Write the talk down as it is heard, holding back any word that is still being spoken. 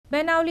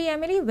Benaulim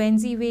MLA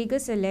Venzy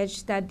Viegas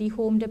alleged that the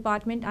Home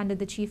Department under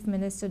the Chief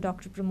Minister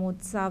Dr.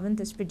 Pramod Sawant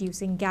is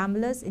producing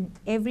gamblers in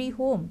every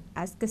home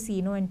as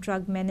casino and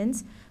drug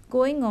menace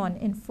going on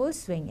in full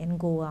swing in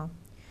Goa.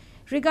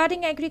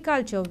 Regarding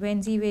agriculture,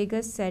 Venzy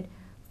Viegas said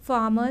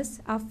farmers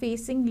are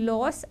facing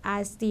loss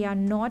as they are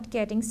not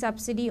getting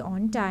subsidy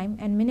on time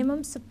and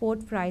minimum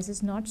support price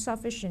is not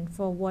sufficient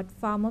for what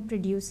farmer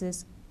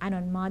produces, and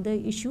on mother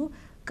issue,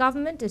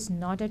 government is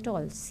not at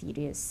all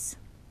serious.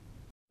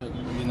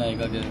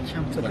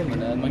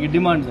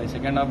 Demands आहे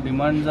second half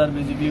demands are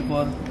basically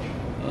for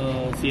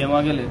CM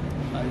गेले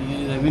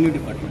आणि revenue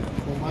department.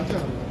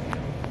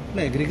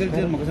 नाही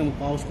agriculture म्हाका सांग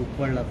पावस खूप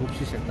पडला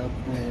खूपशी शेतां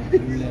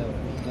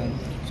पडल्या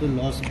so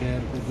loss bear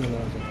खूप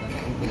loss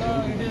जाता.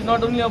 It is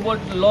not only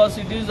about loss,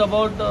 it is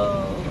about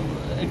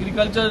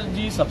agriculture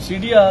ji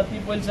subsidy आहे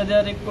ती पहिले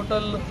सध्या एक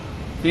total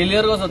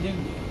failure कसं ती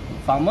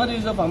farmer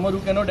is a farmer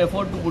who cannot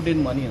afford to put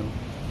in money.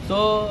 So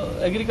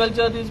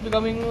agriculture is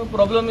becoming a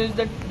problem is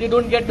that they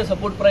don't get the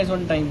support price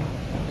on time.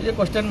 This is a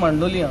question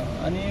mandoli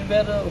and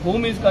where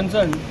home is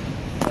concerned,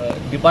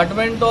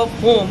 Department of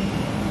Home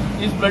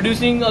is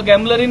producing a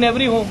gambler in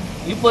every home.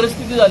 ही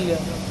परिस्थिती झाली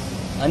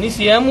आहे आणि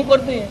CM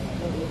करते.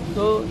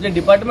 So the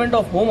Department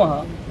of Home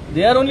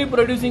they are only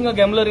producing a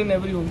gambler in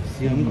every home.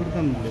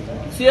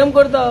 CM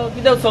करता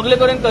कित्याक सगळे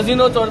कडेन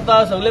casino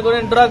चलता, सगळे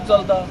कडेन ड्रग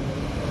चलता.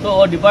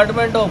 So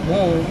Department of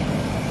Home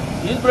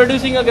is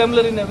producing a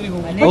gambler in every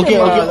home. Okay.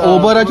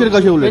 उबराचेर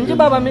कशें उलयता? म्हणजे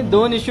बाबा आमी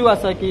दोन इश्यू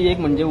आसा की एक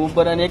म्हणजे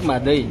उबर आणि एक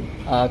म्हादई.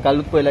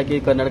 कालूच पळयला की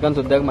कर्नाटकान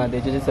सुद्धा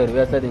म्हादईचे जे सर्वे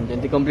आसा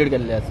तेंच्यांनी ती कंप्लीट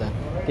केल्ले आसा.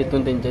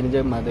 तितून तेंच्यांनी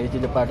जे म्हादईचे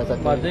जे पार्ट आसा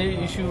Mhadei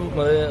issue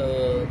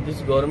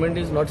this government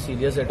is not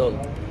serious at all.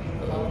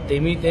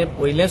 तेमी ते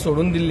पयले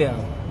सोडून दिल्ले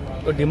आहा.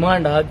 तो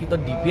डिमांड आहा की तो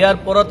DPR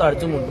परत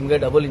हाडचो म्हणून तुमगे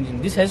double engine.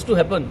 These has to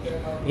happen.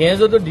 हे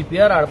जर तो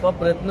DPR हाडपा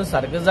प्रयत्न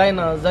सारके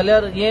जायना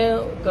जाल्यार हे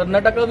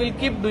Karnataka will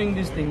keep doing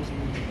these things.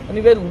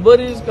 And where Uber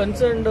is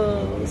concerned,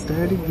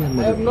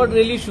 I am not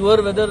really sure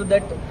whether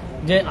that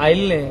J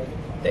आयल्ले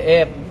the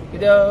app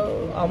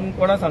कित्याक आम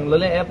कोणा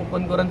सांगलेले app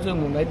open करचो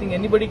म्हणून. I think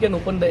anybody can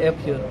open the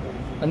app here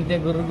and ते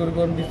gur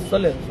करून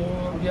दिसतले. So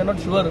we are not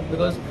sure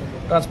because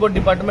Transport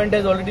Department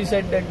has already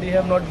said that they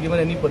have not given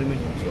any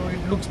permission. So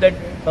it looks that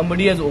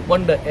somebody has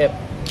opened the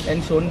app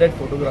and shown that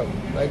photograph.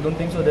 I don't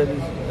think so there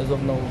is as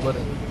of now Uber.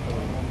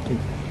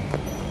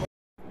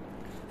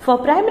 For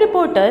Prime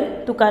Reporter,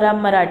 Tukaram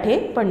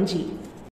Marathe, Panji.